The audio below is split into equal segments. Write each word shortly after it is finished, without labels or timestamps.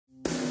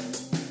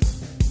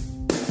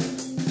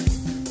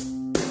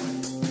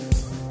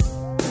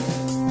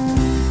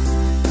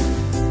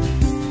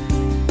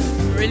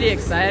really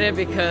excited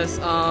because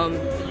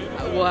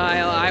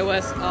while I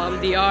was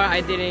DR,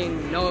 I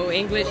didn't know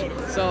English,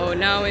 so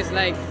now it's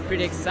like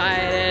pretty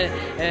excited,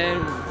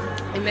 and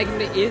it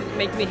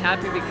makes me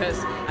happy because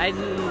I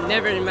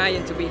never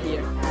imagined to be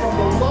here.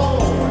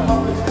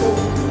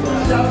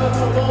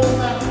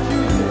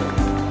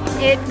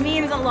 It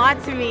means a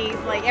lot to me,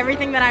 like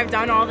everything that I've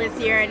done all this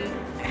year, and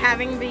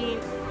having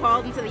been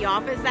called into the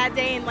office that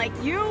day and like,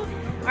 you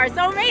are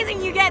so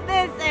amazing, you get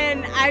this,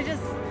 and I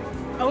just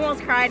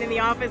almost cried in the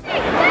office.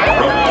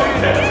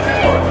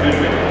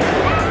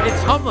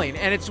 It's humbling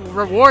and it's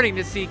rewarding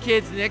to see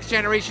kids, the next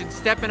generation,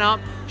 stepping up,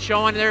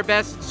 showing their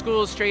best in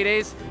school, straight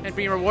A's, and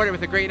being rewarded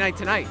with a great night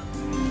tonight.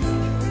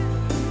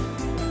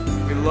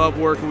 We love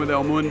working with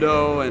El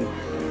Mundo and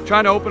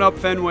trying to open up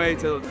Fenway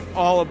to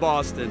all of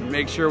Boston,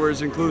 make sure we're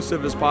as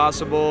inclusive as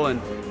possible,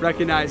 and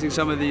recognizing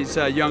some of these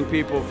young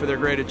people for their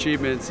great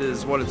achievements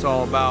is what it's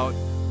all about.